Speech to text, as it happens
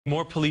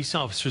More police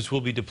officers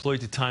will be deployed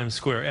to Times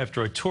Square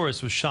after a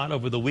tourist was shot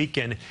over the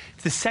weekend.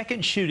 It's the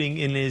second shooting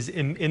in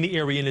the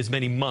area in as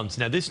many months.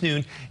 Now, this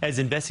noon, as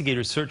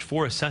investigators search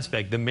for a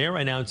suspect, the mayor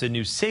announced a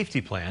new safety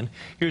plan.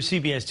 Here's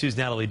CBS 2's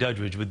Natalie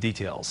Duddridge with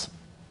details.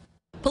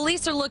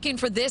 Police are looking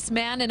for this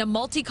man in a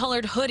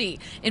multicolored hoodie.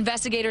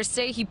 Investigators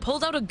say he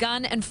pulled out a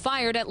gun and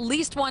fired at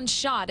least one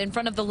shot in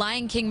front of the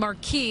Lion King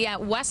marquee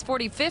at West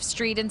 45th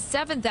Street and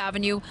 7th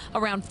Avenue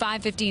around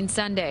 5:15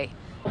 Sunday.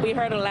 We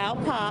heard a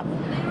loud pop,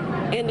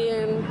 and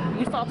then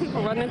you saw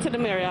people running into the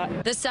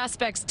Marriott. The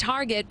suspect's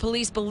target,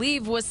 police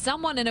believe, was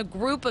someone in a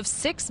group of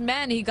 6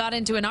 men he got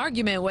into an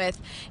argument with.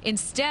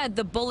 Instead,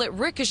 the bullet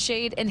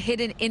ricocheted and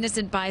hit an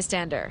innocent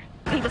bystander.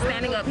 He was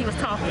standing up, he was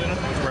talking,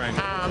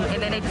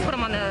 and then they just put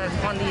him on the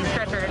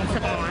stretcher and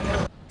took him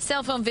on.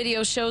 Cell phone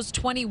video shows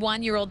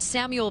 21-year-old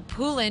Samuel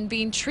Poulin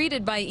being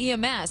treated by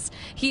EMS.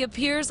 He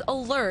appears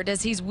alert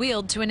as he's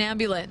wheeled to an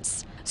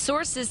ambulance.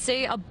 Sources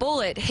say a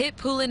bullet hit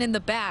Poulin in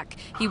the back.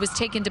 He was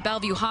taken to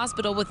Bellevue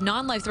Hospital with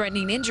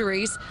non-life-threatening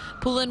injuries.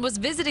 Poulin was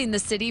visiting the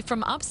city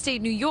from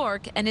upstate New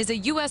York and is a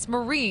U.S.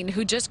 Marine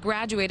who just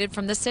graduated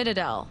from the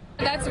Citadel.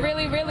 That's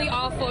really, really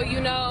awful. You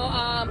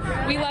know,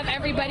 we love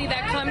everybody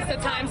that comes to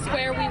Times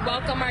Square. We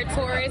welcome our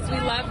tourists.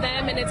 We love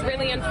them, and it's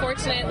really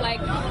unfortunate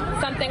like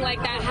something like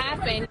that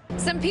happened.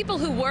 Some people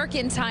who work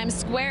in Times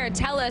Square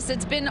tell us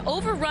it's been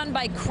overrun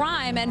by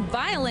crime and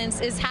violence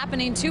is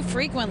happening too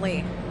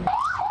frequently.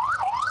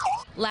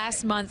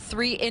 Last month,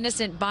 3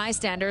 innocent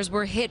bystanders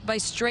were hit by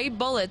stray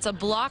bullets a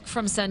block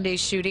from Sunday's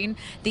shooting.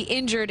 The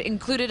injured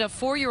included a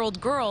 4-year-old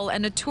girl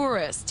and a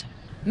tourist.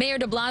 Mayor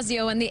de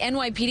Blasio and the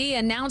NYPD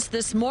announced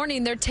this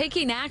morning they're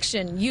taking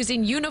action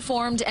using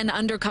uniformed and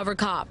undercover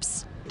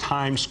cops.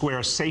 Times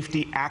Square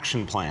Safety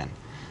Action Plan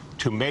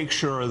to make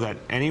sure that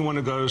anyone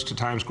who goes to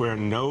Times Square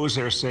knows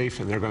they're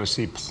safe and they're going to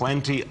see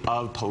plenty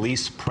of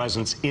police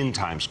presence in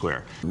Times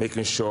Square.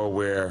 Making sure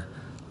we're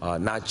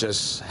not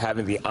just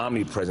having the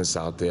omnipresence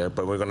out there,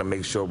 but we're going to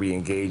make sure we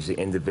engage the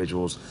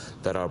individuals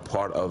that are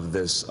part of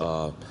this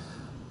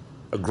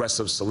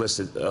aggressive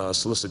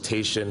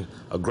solicitation,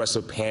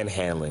 aggressive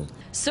panhandling.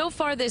 So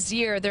far this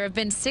year, there have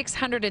been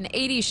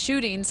 680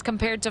 shootings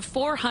compared to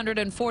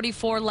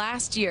 444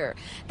 last year.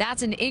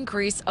 That's an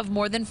increase of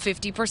more than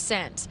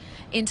 50%.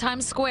 In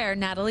Times Square,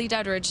 Natalie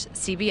Duddridge,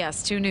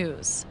 CBS 2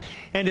 News.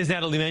 And as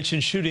Natalie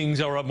mentioned,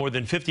 shootings are up more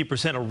than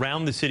 50%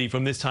 around the city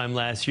from this time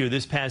last year.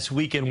 This past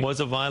weekend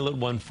was a violent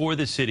one for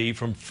the city.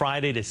 From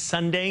Friday to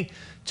Sunday,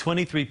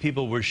 23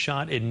 people were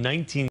shot in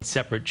 19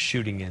 separate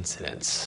shooting incidents.